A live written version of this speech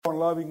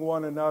loving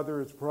one another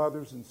as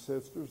brothers and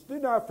sisters. Do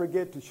not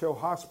forget to show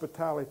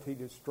hospitality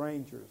to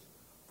strangers,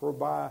 for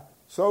by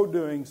so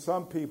doing,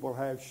 some people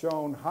have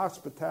shown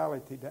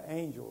hospitality to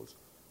angels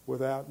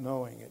without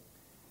knowing it.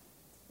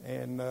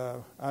 And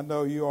I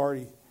know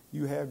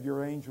you have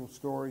your angel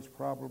stories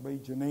probably.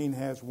 Janine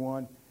has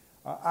one.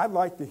 I'd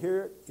like to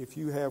hear it. If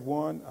you have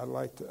one, I'd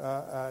like to.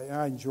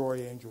 I enjoy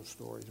angel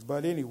stories.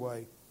 But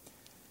anyway,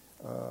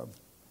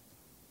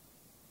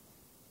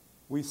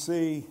 we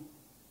see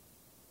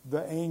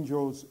the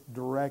angel's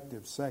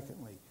directive.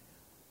 Secondly,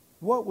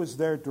 what was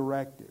their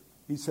directive?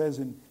 He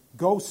says,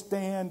 go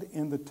stand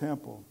in the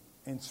temple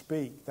and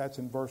speak. That's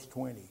in verse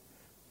 20.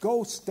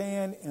 Go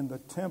stand in the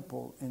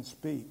temple and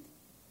speak.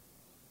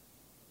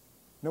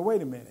 Now,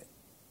 wait a minute.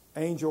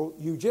 Angel,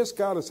 you just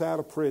got us out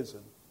of prison.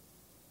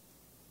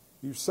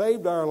 You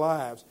saved our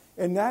lives.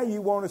 And now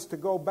you want us to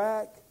go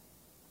back?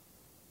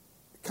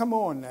 Come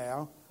on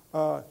now.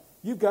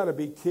 You've got to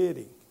be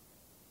kidding.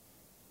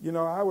 You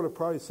know, I would have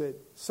probably said,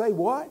 say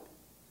what?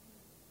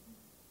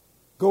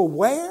 Go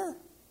where?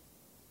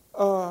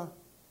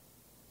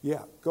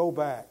 Yeah, go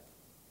back.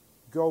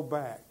 Go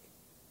back.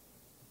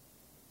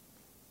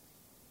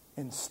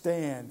 And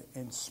stand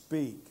and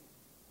speak.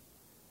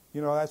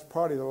 You know, that's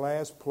probably the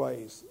last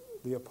place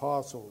the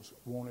apostles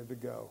wanted to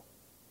go.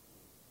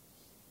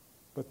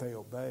 But they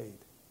obeyed.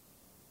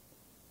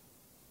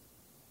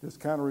 This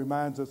kind of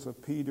reminds us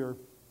of Peter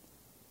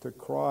to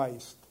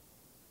Christ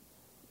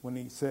when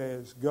he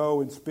says,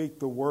 go and speak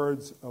the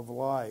words of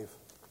life.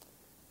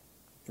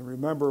 And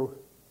remember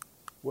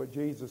what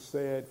Jesus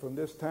said, from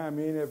this time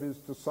any of his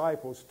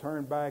disciples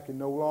turned back and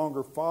no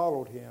longer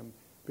followed him,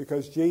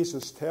 because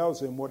Jesus tells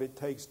them what it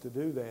takes to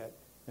do that,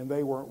 and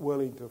they weren't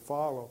willing to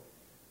follow.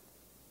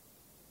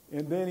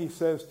 And then he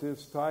says to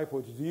his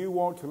disciples, do you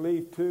want to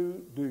leave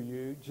too, do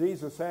you?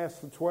 Jesus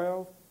asked the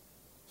 12.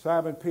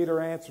 Simon Peter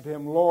answered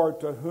him, Lord,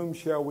 to whom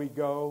shall we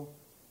go?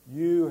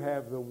 You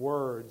have the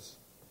words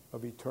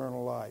of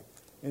eternal life.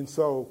 And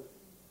so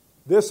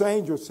this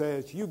angel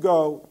says, you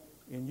go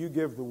and you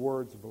give the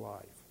words of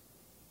life.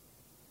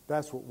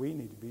 That's what we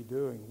need to be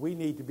doing. We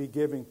need to be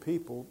giving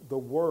people the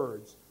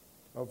words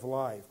of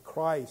life.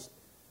 Christ,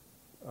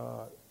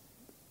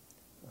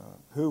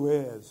 who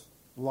is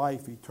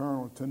life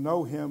eternal. To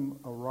know him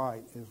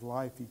aright is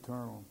life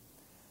eternal.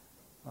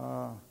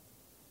 The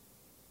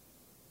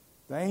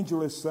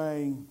angel is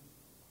saying,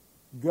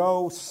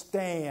 go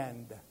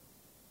stand.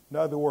 In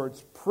other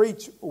words,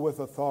 preach with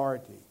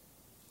authority.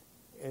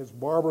 As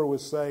Barbara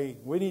was saying,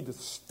 we need to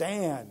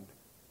stand.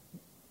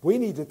 We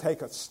need to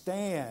take a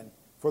stand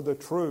for the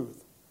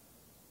truth.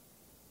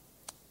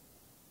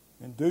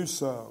 And do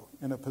so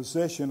in a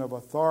position of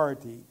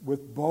authority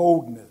with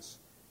boldness.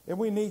 And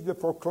we need to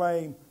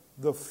proclaim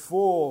the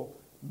full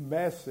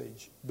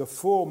message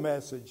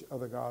of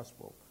the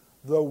gospel.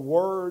 The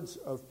words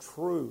of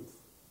truth.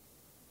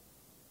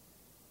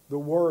 The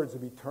words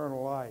of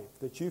eternal life.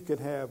 That you could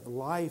have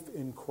life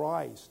in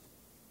Christ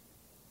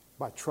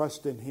by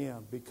trusting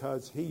him,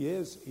 because he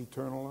is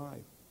eternal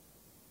life.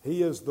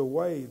 He is the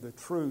way, the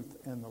truth,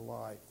 and the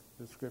life,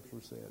 the Scripture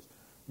says.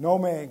 No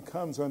man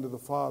comes unto the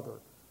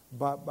Father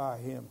but by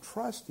him.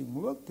 Trust him.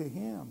 Look to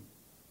him.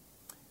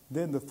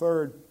 Then the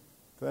third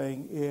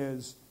thing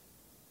is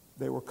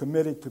they were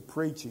committed to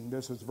preaching.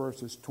 This is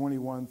verses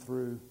 21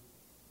 through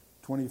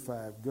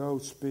 25. Go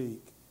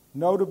speak.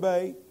 No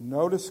debate,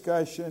 no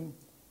discussion,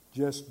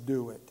 just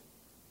do it.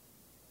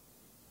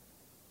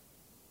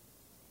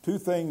 Two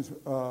things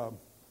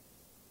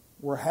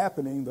were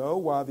happening, though,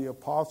 while the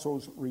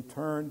apostles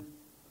returned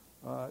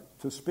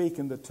to speak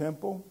in the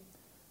temple.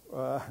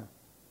 The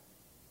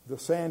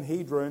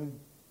Sanhedrin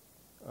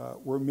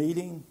were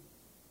meeting,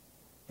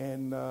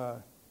 and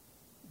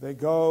they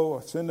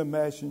send a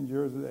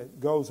messenger that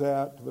goes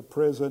out to the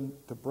prison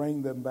to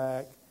bring them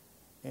back,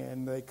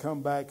 and they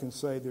come back and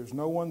say, there's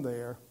no one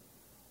there.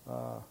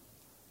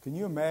 Can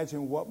you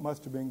imagine what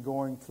must have been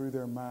going through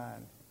their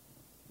mind?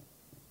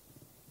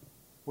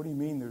 What do you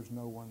mean there's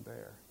no one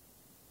there?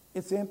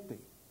 It's empty.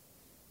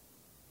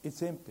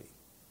 It's empty.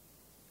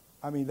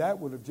 I mean, that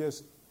would have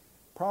just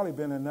probably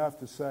been enough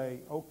to say,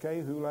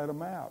 okay, who let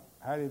them out?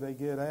 How did they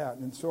get out?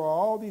 And so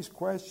all these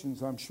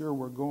questions, I'm sure,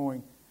 were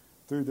going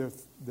through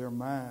their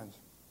minds.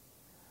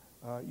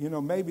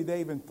 Maybe they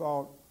even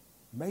thought,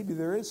 maybe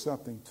there is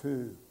something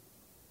to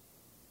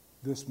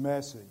this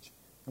message.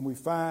 And we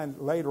find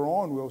later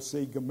on, we'll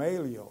see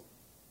Gamaliel,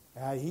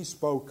 how he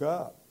spoke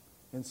up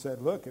and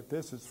said, look, if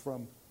this is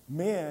from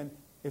men,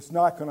 it's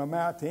not going to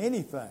amount to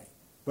anything.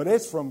 But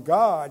it's from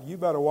God, you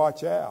better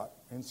watch out.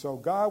 And so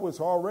God was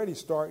already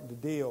starting to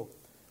deal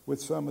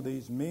with some of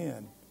these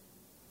men.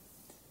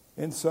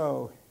 And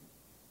so,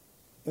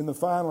 in the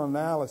final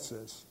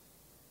analysis,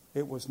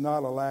 it was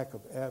not a lack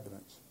of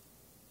evidence.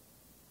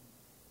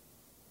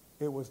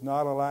 It was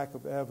not a lack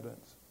of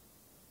evidence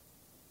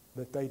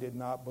that they did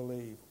not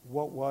believe.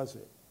 What was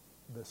it?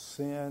 The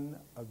sin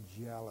of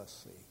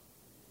jealousy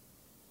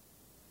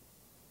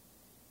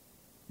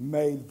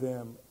made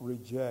them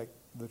reject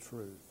the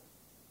truth.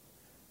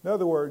 In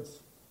other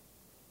words,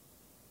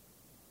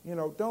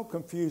 don't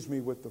confuse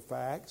me with the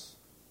facts.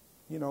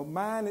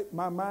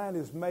 My mind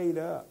is made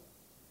up.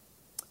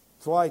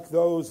 It's like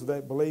those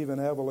that believe in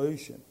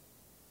evolution.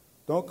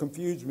 Don't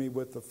confuse me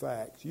with the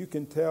facts. You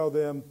can tell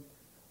them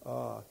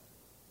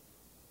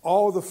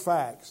all the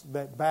facts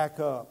that back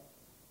up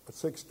a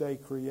 6-day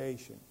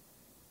creation.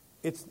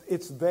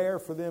 It's there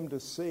for them to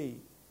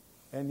see.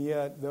 And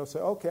yet they'll say,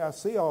 okay, I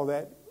see all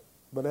that,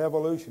 but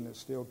evolution is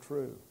still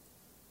true.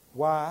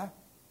 Why?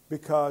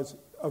 Because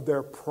of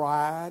their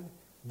pride.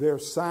 They're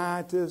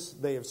scientists.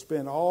 They have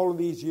spent all of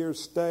these years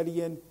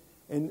studying,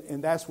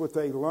 and that's what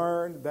they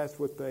learned. That's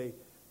what they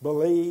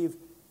believe.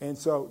 And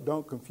so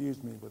don't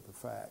confuse me with the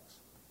facts.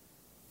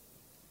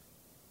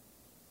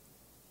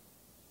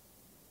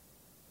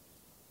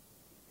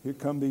 Here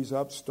come these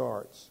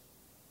upstarts.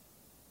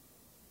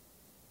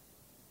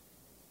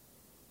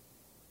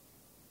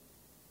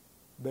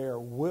 They are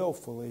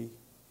willfully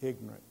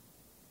ignorant.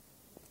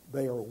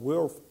 They are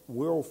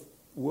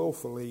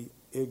willfully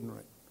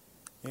ignorant.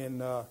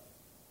 In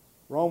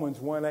Romans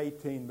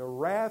 1:18, the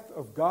wrath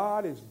of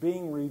God is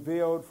being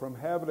revealed from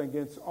heaven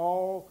against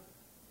all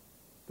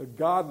the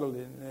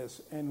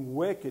godliness and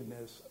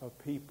wickedness of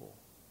people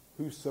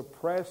who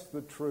suppress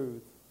the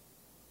truth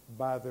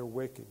by their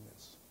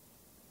wickedness.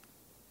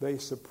 They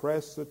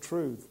suppress the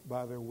truth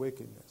by their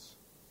wickedness,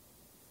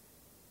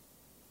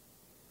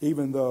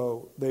 even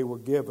though they were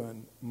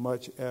given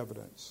much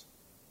evidence.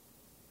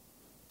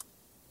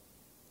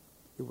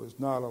 It was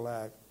not a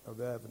lack of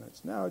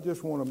evidence. Now I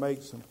just want to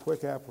make some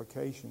quick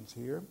applications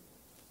here.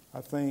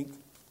 I think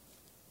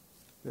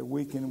that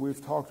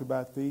we've talked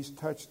about these,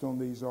 touched on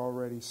these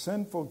already.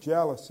 Sinful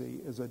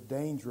jealousy is a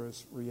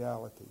dangerous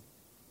reality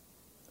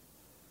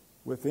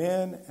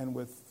within and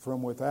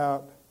from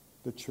without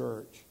the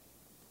church.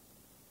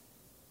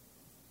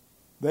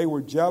 They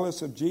were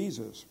jealous of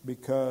Jesus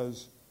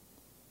because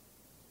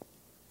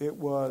it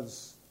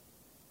was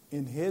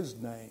in His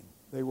name.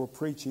 They were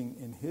preaching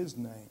in His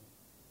name.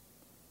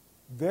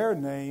 Their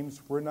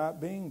names were not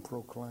being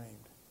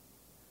proclaimed.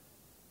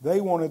 They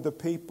wanted the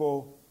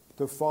people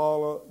to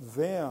follow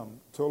them,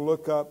 to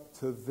look up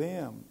to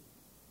them,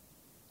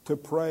 to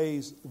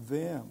praise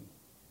them.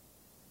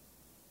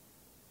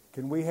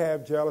 Can we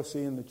have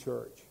jealousy in the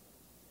church?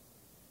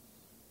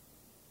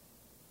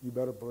 You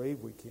better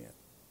believe we can.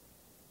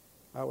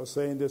 I was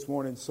saying this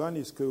morning in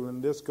Sunday school,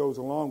 and this goes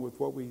along with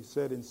what we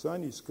said in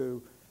Sunday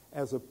school.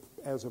 As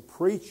a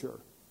preacher,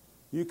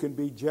 you can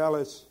be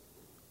jealous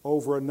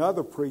over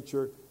another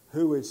preacher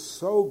who is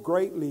so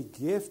greatly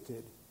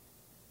gifted,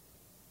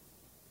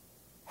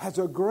 has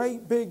a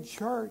great big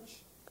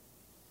church.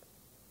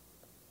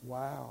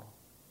 Wow.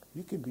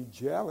 You can be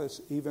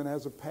jealous even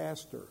as a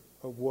pastor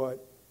of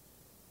what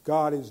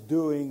God is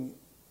doing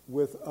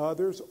with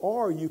others,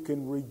 or you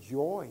can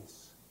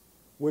rejoice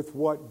with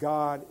what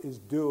God is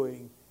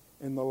doing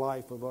in the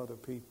life of other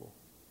people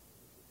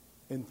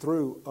and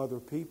through other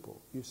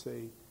people. You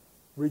see,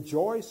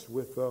 rejoice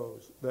with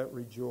those that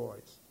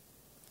rejoice.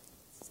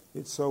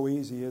 It's so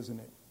easy, isn't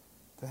it,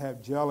 to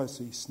have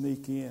jealousy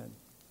sneak in.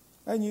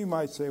 And you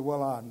might say,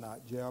 well, I'm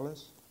not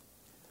jealous.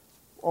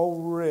 Oh,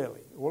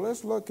 really? Well,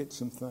 let's look at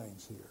some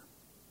things here.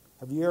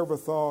 Have you ever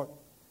thought,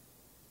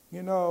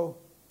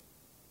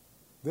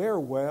 they're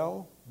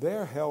well,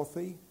 they're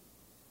healthy,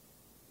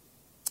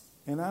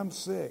 and I'm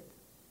sick.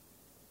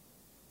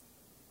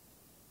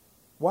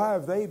 Why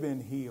have they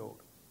been healed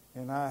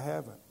and I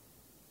haven't?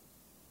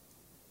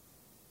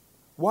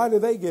 Why do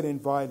they get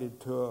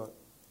invited to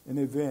an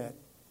event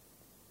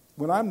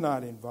when I'm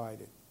not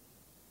invited?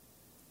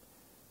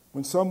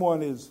 When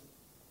someone is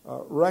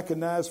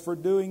recognized for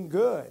doing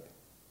good,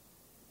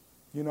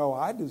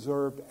 I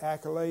deserved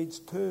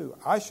accolades too.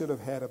 I should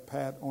have had a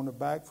pat on the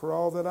back for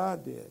all that I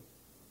did.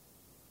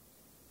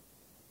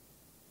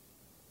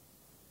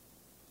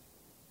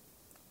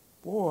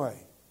 Boy,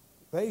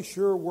 they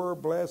sure were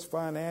blessed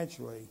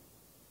financially.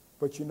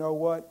 But you know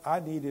what? I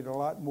needed a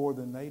lot more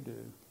than they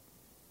do.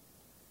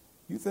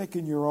 You think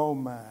in your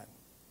own mind.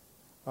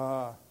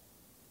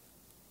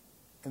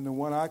 And the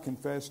one I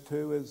confess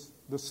to is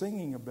the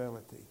singing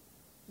ability.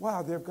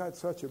 Wow, they've got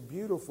such a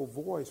beautiful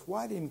voice.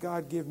 Why didn't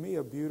God give me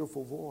a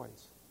beautiful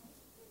voice?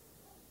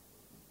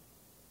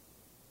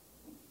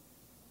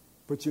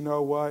 But you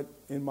know what?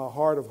 In my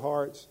heart of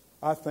hearts,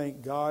 I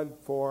thank God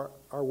for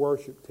our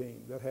worship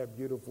team that have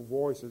beautiful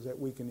voices that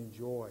we can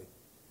enjoy.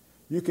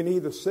 You can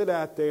either sit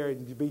out there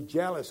and be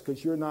jealous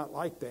because you're not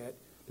like that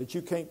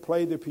you can't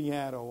play the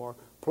piano or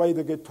play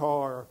the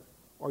guitar,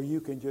 or you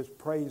can just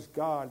praise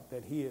God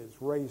that He has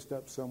raised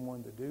up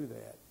someone to do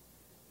that,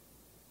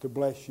 to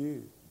bless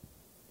you.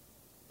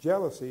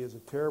 Jealousy is a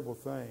terrible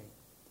thing.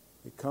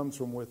 It comes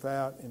from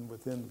without and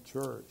within the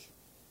church.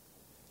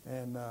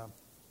 And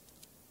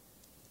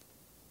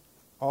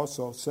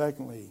also,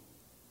 secondly,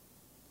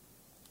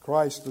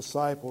 Christ's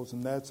disciples,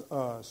 and that's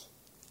us,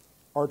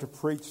 are to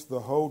preach the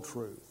whole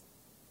truth.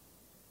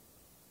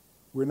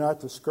 We're not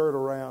to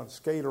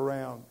skate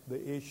around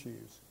the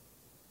issues.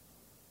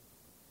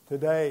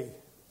 Today,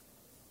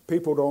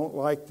 people don't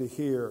like to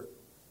hear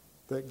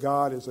that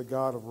God is a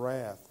God of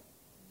wrath.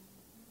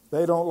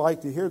 They don't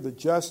like to hear the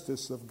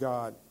justice of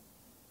God,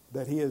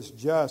 that He is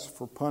just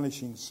for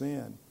punishing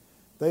sin.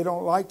 They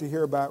don't like to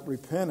hear about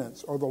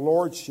repentance or the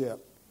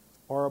lordship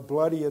or a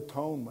bloody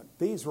atonement.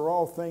 These are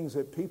all things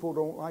that people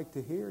don't like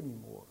to hear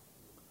anymore.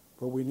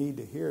 But we need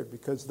to hear it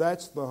because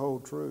that's the whole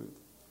truth.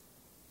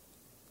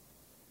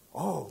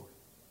 Oh,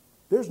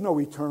 there's no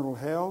eternal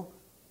hell.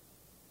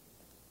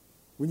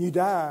 When you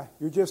die,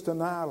 you're just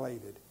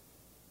annihilated.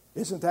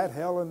 Isn't that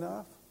hell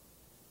enough?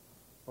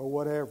 Or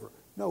whatever.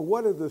 No,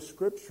 what do the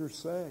Scriptures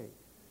say?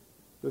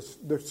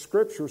 The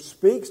Scripture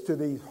speaks to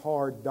these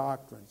hard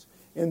doctrines.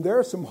 And there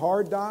are some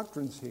hard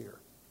doctrines here.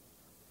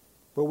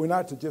 But we're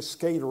not to just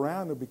skate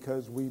around them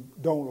because we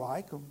don't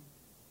like them.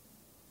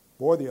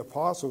 Boy, the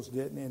apostles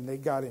didn't, and they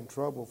got in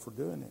trouble for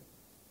doing it.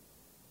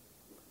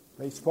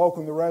 They spoke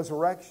on the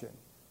resurrection.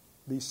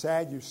 These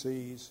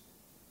Sadducees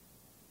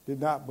did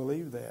not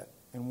believe that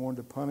and wanted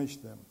to punish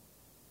them.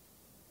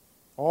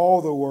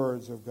 All the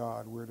words of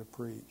God we're to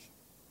preach.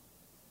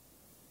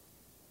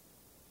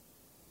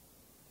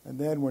 And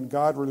then when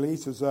God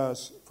releases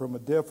us from a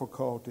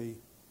difficulty,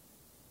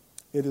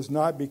 it is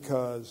not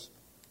because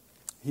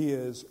He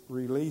is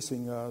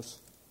releasing us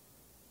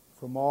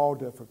from all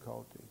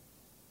difficulty.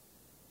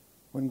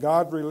 When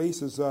God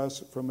releases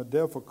us from a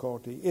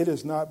difficulty, it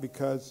is not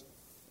because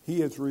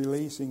He is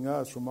releasing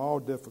us from all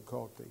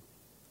difficulty.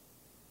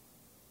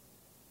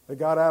 They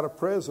got out of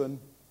prison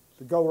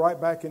to go right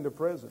back into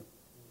prison.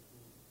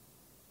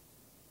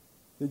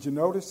 Did you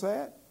notice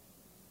that?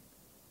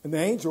 And the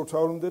angel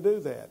told them to do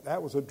that.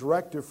 That was a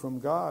directive from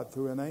God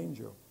through an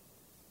angel.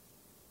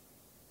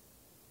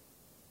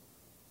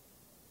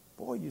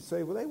 Boy, you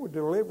say, well, they were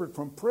delivered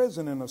from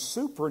prison in a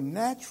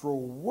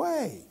supernatural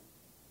way.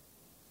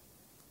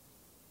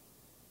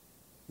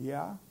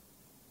 Yeah,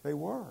 they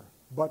were.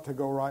 But to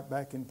go right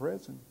back in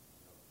prison.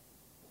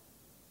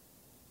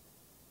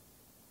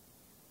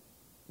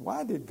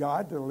 Why did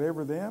God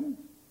deliver them?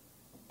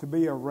 To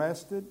be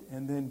arrested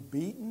and then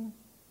beaten?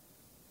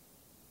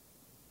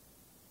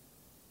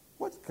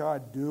 What's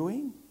God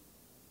doing?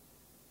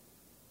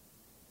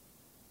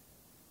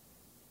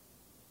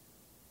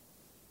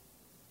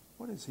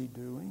 What is He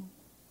doing?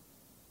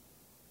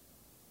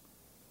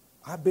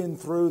 I've been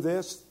through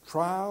this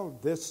trial,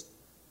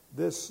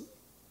 this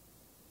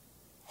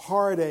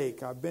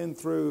heartache. I've been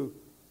through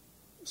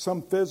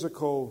some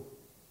physical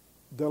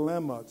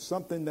dilemma,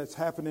 something that's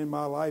happened in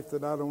my life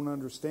that I don't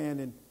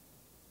understand. And,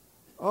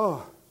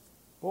 oh,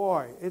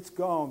 boy, it's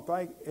gone.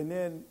 And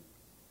then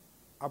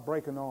I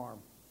break an arm.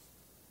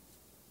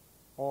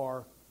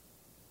 Or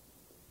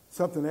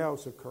something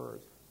else occurs.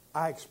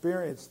 I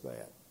experienced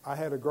that. I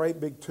had a great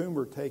big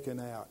tumor taken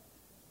out.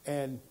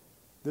 And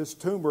this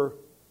tumor,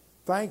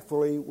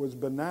 thankfully, was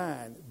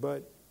benign.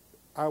 But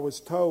I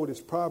was told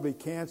it's probably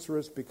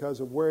cancerous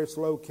because of where it's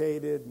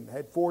located, and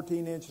had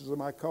 14 inches of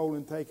my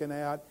colon taken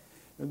out.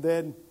 And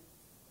then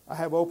I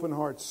have open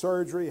heart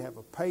surgery, have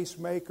a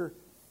pacemaker,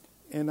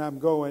 and I'm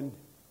going,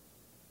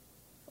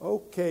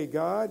 okay,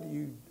 God,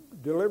 you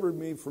delivered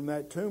me from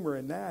that tumor,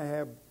 and now I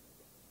have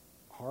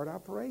heart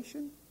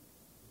operation?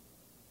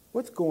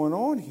 What's going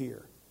on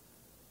here?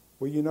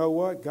 Well, you know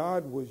what?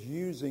 God was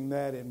using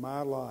that in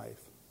my life.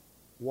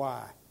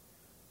 Why?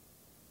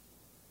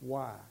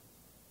 Why?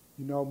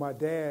 You know, my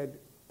dad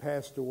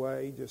passed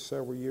away just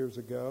several years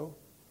ago,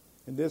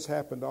 and this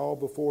happened all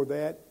before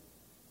that.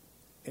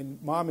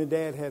 And Mom and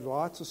Dad had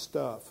lots of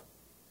stuff,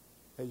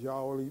 as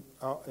all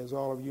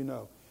of you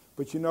know.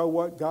 But you know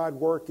what? God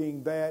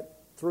working that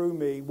through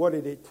me, what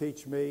did it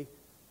teach me?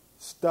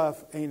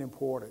 Stuff ain't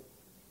important.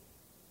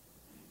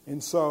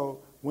 And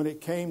so when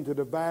it came to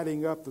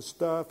dividing up the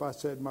stuff, I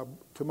said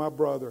to my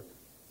brother,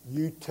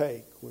 you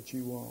take what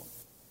you want.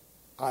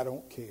 I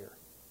don't care.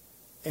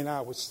 And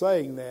I was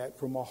saying that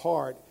from a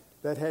heart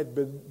that had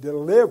been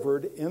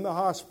delivered in the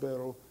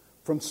hospital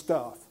from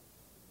stuff.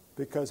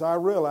 Because I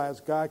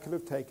realized God could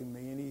have taken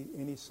me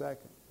any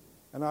second.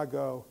 And I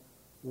go,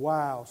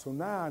 wow. So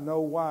now I know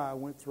why I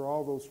went through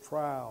all those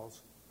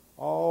trials,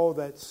 all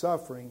that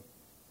suffering.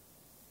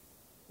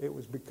 It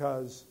was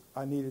because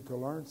I needed to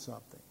learn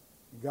something.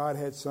 God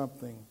had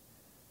something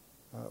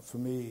for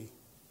me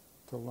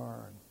to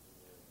learn.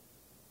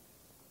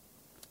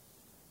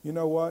 You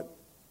know what?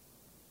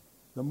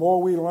 The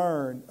more we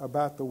learn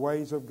about the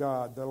ways of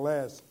God, the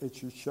less it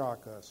should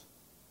shock us.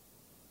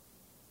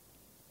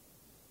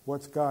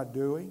 What's God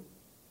doing?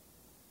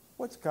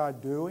 What's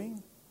God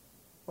doing?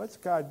 What's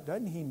God?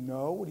 Doesn't He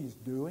know what He's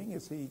doing?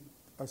 Is He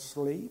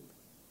asleep?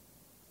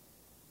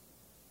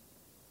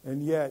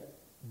 And yet,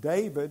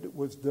 David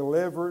was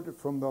delivered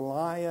from the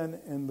lion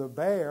and the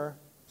bear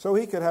so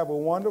he could have a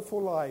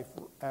wonderful life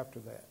after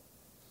that.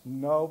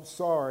 No,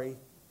 sorry.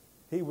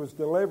 He was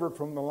delivered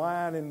from the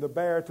lion and the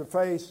bear to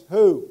face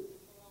who?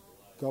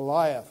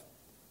 Goliath.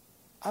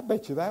 I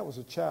bet you that was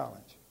a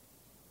challenge.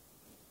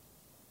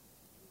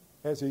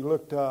 As he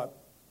looked up,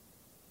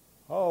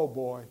 oh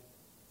boy.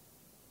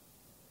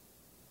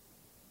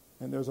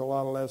 And there's a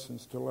lot of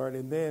lessons to learn.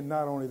 And then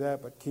not only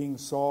that, but King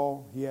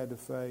Saul he had to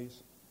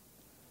face.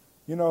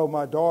 You know,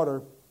 my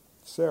daughter,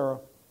 Sarah,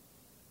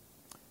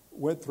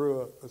 went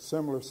through a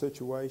similar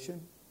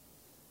situation.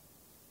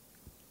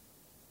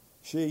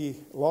 She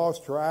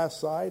lost her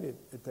eyesight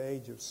at the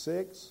age of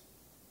 6.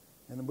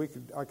 And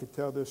I could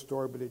tell this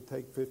story, but it'd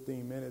take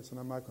 15 minutes, and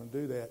I'm not going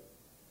to do that.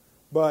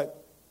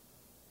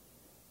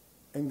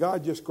 And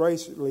God just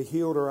graciously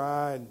healed her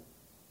eye,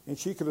 and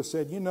she could have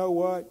said, you know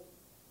what?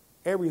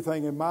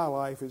 Everything in my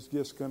life is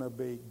just going to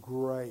be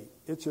great.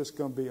 It's just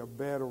going to be a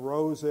bed of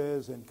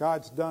roses, and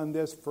God's done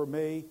this for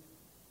me.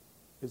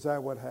 Is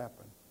that what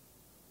happened?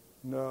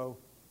 No.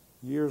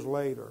 Years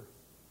later,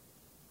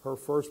 her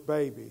first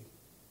baby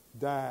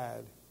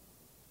died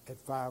at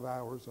 5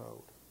 hours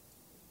old.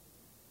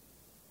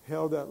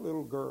 Held that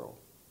little girl.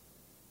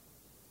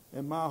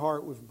 And my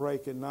heart was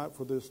breaking, not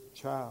for this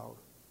child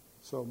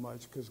so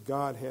much, because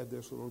God had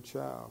this little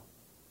child,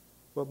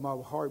 but my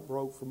heart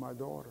broke for my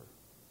daughter.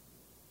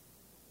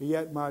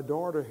 Yet my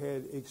daughter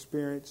had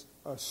experienced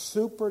a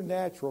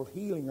supernatural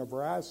healing of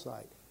her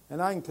eyesight.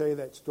 And I can tell you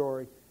that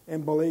story,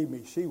 and believe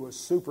me, she was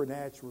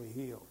supernaturally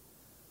healed.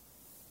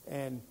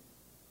 And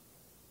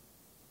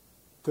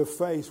to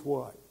face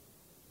what?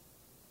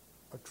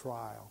 A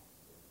trial.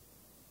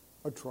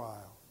 A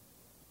trial.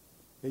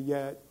 And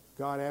yet,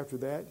 God, after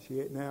that,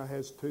 she now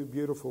has 2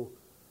 beautiful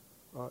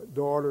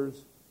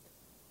daughters.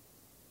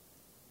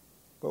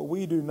 But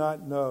we do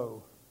not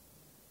know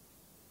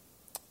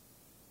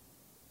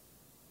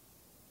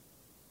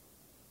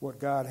what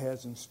God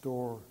has in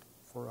store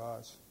for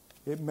us.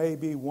 It may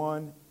be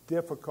one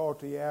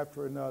difficulty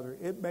after another.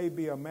 It may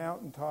be a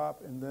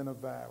mountaintop and then a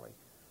valley.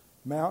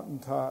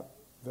 Mountaintop,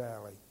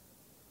 valley.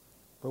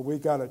 But we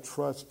got to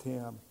trust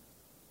Him.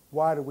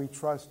 Why do we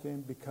trust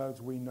Him?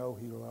 Because we know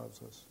He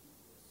loves us.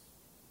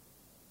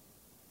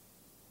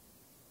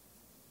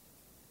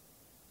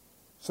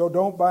 So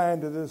don't buy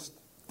into this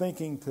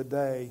thinking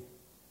today,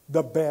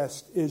 the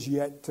best is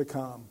yet to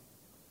come.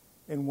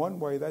 In one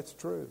way, that's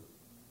true.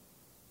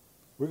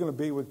 We're going to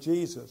be with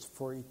Jesus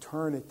for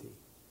eternity.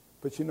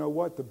 But you know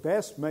what? The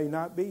best may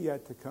not be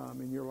yet to come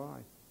in your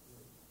life.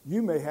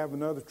 You may have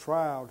another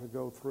trial to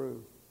go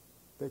through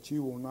that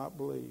you will not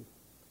believe.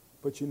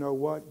 But you know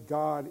what?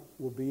 God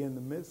will be in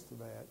the midst of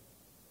that.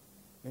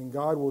 And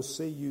God will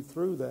see you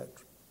through that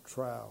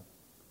trial.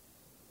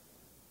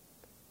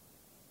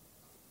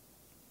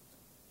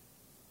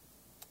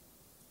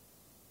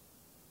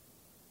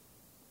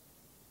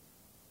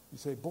 You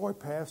say, boy,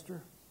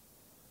 Pastor,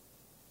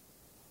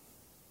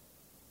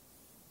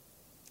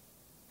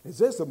 is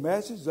this a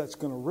message that's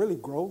going to really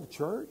grow the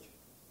church?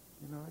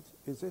 You know,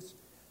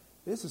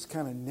 this is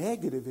kind of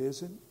negative,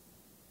 isn't it?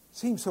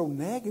 Seems so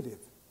negative.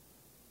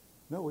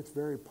 No, it's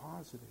very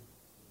positive.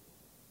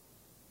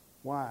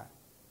 Why?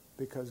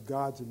 Because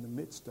God's in the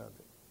midst of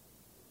it.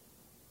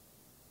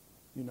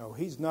 You know,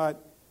 He's not,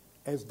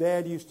 as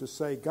Dad used to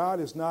say,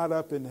 God is not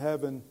up in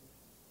heaven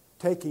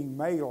taking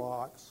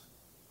Maylocks,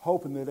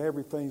 hoping that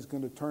everything's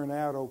going to turn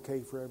out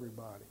okay for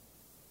everybody.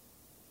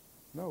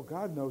 No,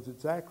 God knows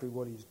exactly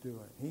what He's doing.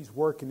 He's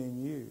working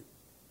in you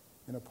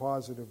in a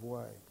positive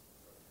way.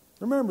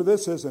 Remember,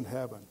 this isn't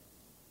heaven.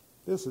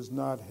 This is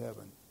not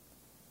heaven.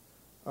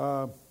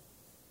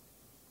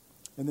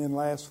 And then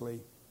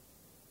lastly,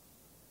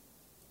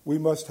 we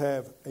must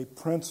have a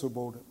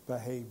principled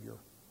behavior.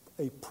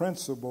 A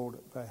principled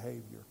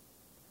behavior.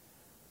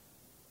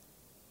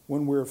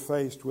 When we're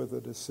faced with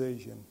a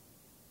decision.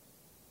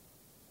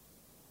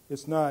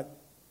 It's not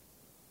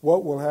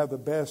what will have the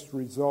best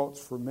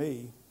results for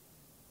me.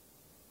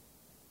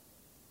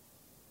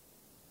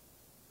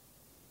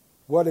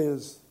 What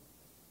is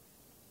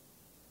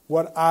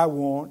what I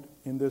want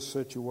in this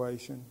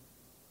situation?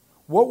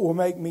 What will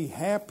make me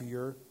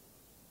happier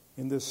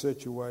in this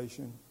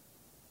situation?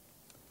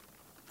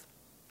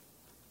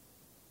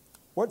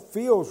 What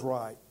feels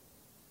right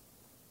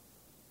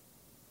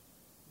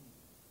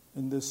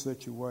in this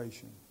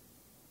situation?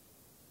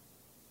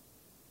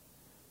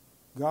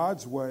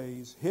 God's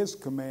ways, His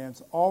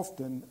commands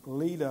often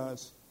lead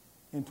us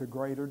into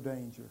greater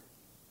danger.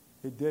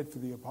 It did for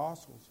the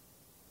apostles.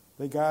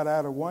 They got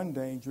out of one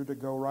danger to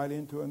go right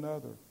into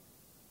another.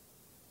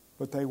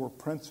 But they were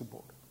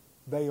principled.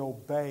 They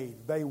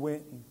obeyed. They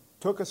went and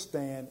took a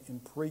stand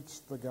and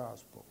preached the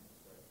gospel.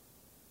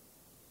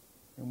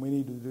 And we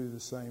need to do the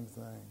same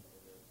thing.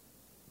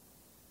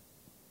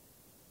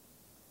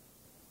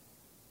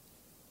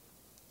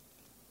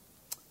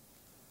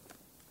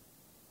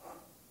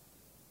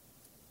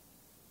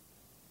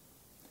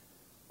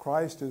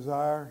 Christ is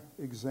our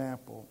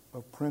example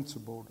of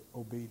principled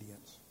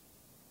obedience.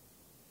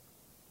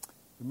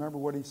 Remember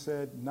what He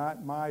said,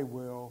 not my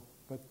will,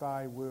 but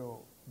thy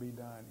will be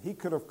done. He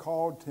could have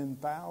called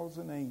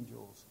 10,000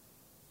 angels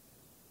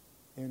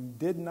and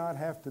did not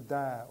have to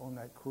die on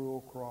that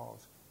cruel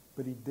cross,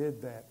 but He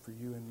did that for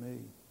you and me.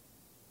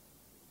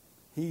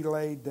 He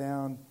laid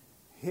down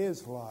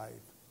His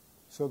life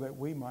so that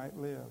we might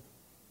live.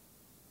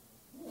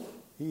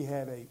 He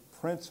had a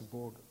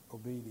principled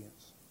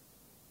obedience.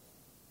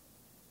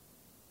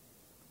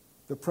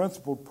 The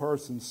principled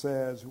person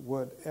says,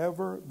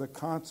 whatever the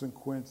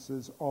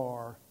consequences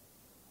are,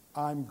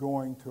 I'm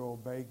going to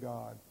obey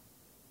God.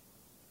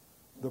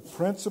 The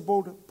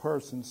principled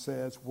person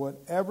says,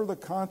 whatever the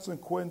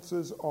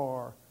consequences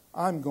are,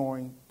 I'm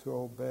going to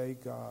obey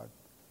God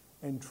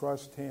and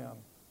trust Him.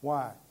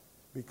 Why?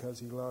 Because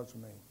He loves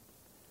me.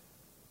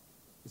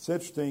 It's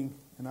interesting,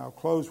 and I'll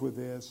close with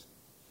this.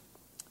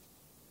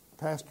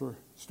 Pastor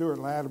Stuart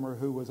Latimer,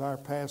 who was our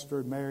pastor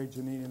and married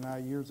Janine and I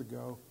years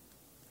ago,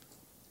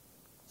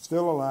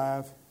 still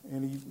alive,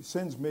 and he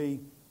sends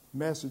me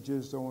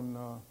messages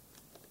on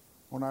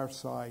our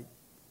site.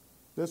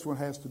 This one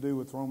has to do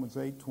with Romans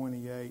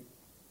 8:28.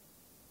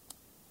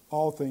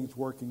 All things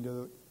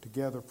working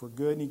together for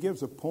good. And he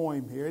gives a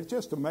poem here. It's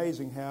just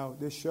amazing how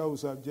this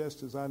shows up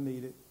just as I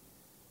need it.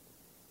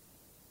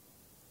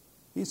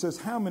 He says,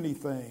 how many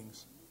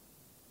things,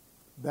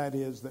 that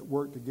is, that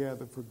work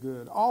together for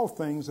good? All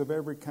things of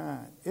every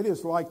kind. It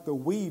is like the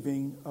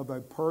weaving of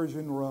a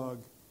Persian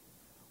rug.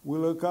 We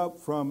look up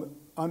from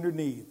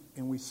underneath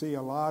and we see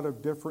a lot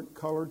of different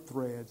colored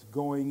threads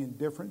going in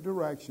different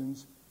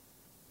directions,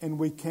 and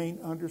we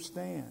can't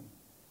understand.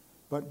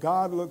 But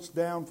God looks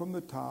down from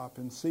the top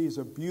and sees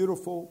a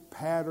beautiful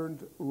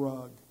patterned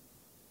rug.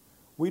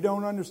 We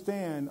don't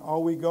understand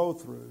all we go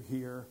through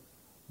here,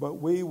 but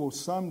we will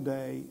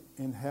someday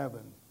in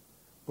heaven.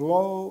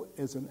 Below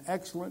is an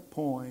excellent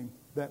poem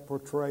that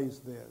portrays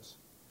this.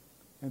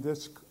 And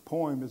this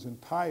poem is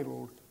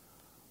entitled,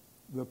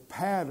 The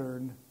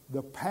Pattern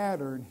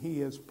He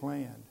Has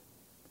Planned.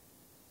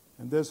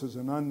 And this is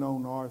an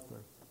unknown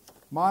author.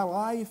 My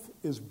life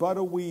is but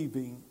a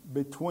weaving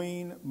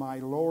between my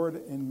Lord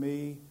and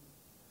me.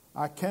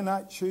 I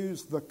cannot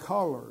choose the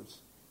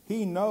colors.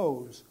 He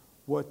knows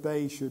what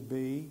they should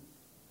be.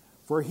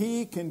 For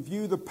He can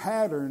view the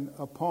pattern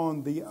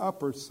upon the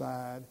upper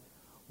side,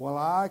 while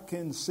I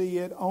can see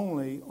it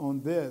only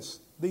on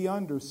this, the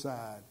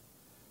underside.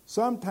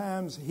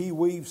 Sometimes He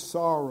weaves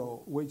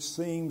sorrow, which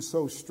seems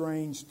so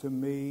strange to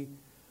me,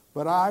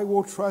 but I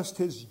will trust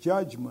His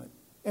judgment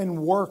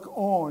and work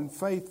on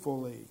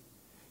faithfully.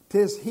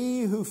 'Tis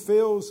He who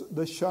fills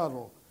the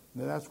shuttle.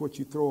 Now that's what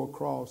you throw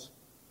across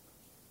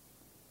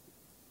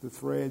the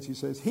threads. He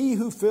says, He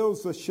who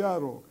fills the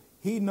shuttle,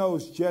 He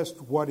knows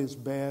just what is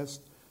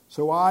best.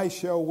 So I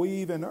shall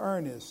weave in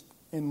earnest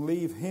and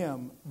leave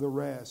Him the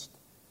rest.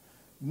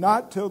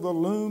 Not till the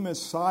loom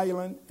is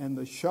silent and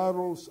the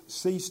shuttles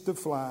cease to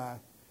fly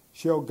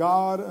shall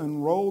God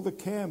unroll the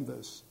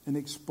canvas and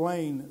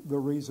explain the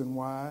reason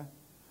why.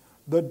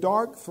 The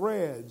dark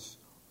threads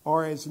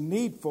are as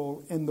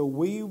needful in the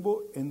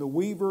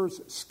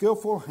weaver's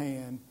skillful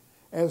hand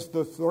as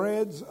the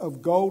threads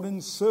of gold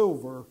and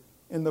silver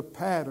in the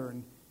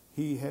pattern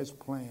He has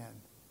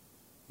planned.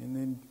 And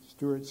then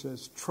Stuart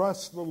says,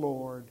 trust the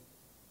Lord.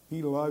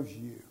 He loves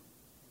you.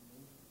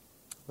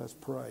 Let's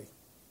pray.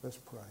 Let's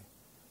pray.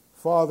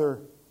 Father,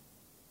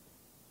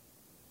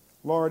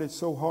 Lord, it's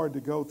so hard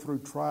to go through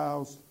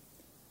trials.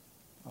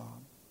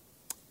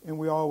 And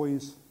we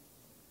always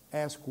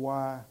ask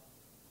why.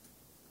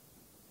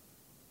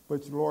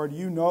 But Lord,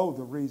 you know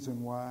the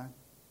reason why.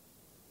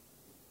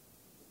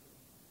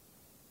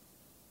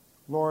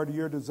 Lord,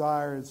 your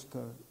desire is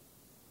to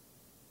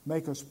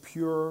make us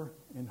pure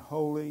and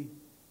holy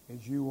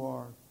as you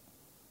are.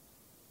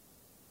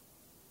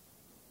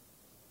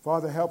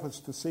 Father, help us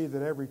to see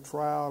that every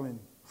trial and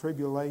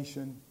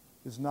tribulation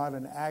is not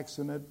an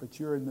accident, but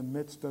you're in the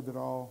midst of it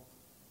all.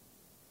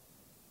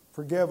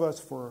 Forgive us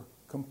for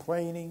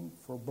complaining,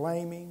 for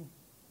blaming,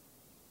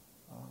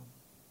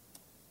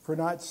 for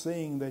not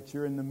seeing that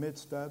you're in the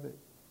midst of it.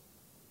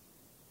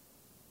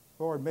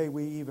 Lord, may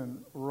we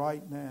even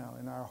right now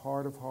in our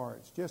heart of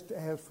hearts just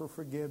ask for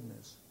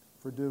forgiveness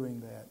for doing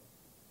that.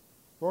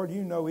 Lord,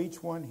 you know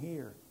each one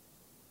here.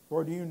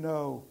 Lord, you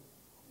know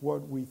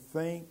what we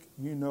think.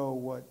 You know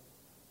what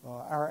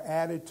our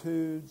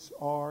attitudes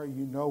are.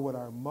 You know what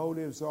our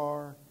motives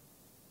are.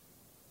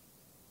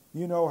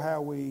 You know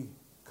how we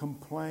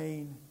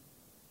complain.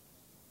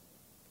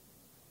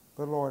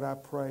 But Lord, I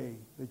pray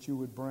that you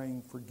would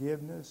bring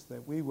forgiveness,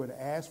 that we would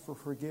ask for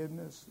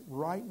forgiveness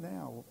right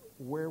now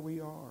where we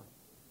are.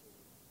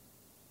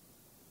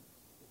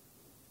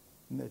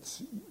 And that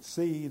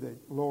see that,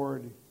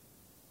 Lord,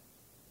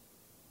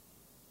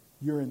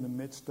 you're in the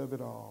midst of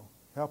it all.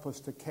 Help us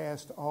to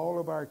cast all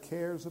of our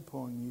cares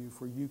upon you,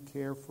 for you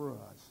care for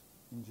us.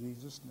 In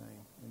Jesus'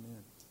 name,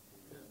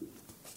 amen.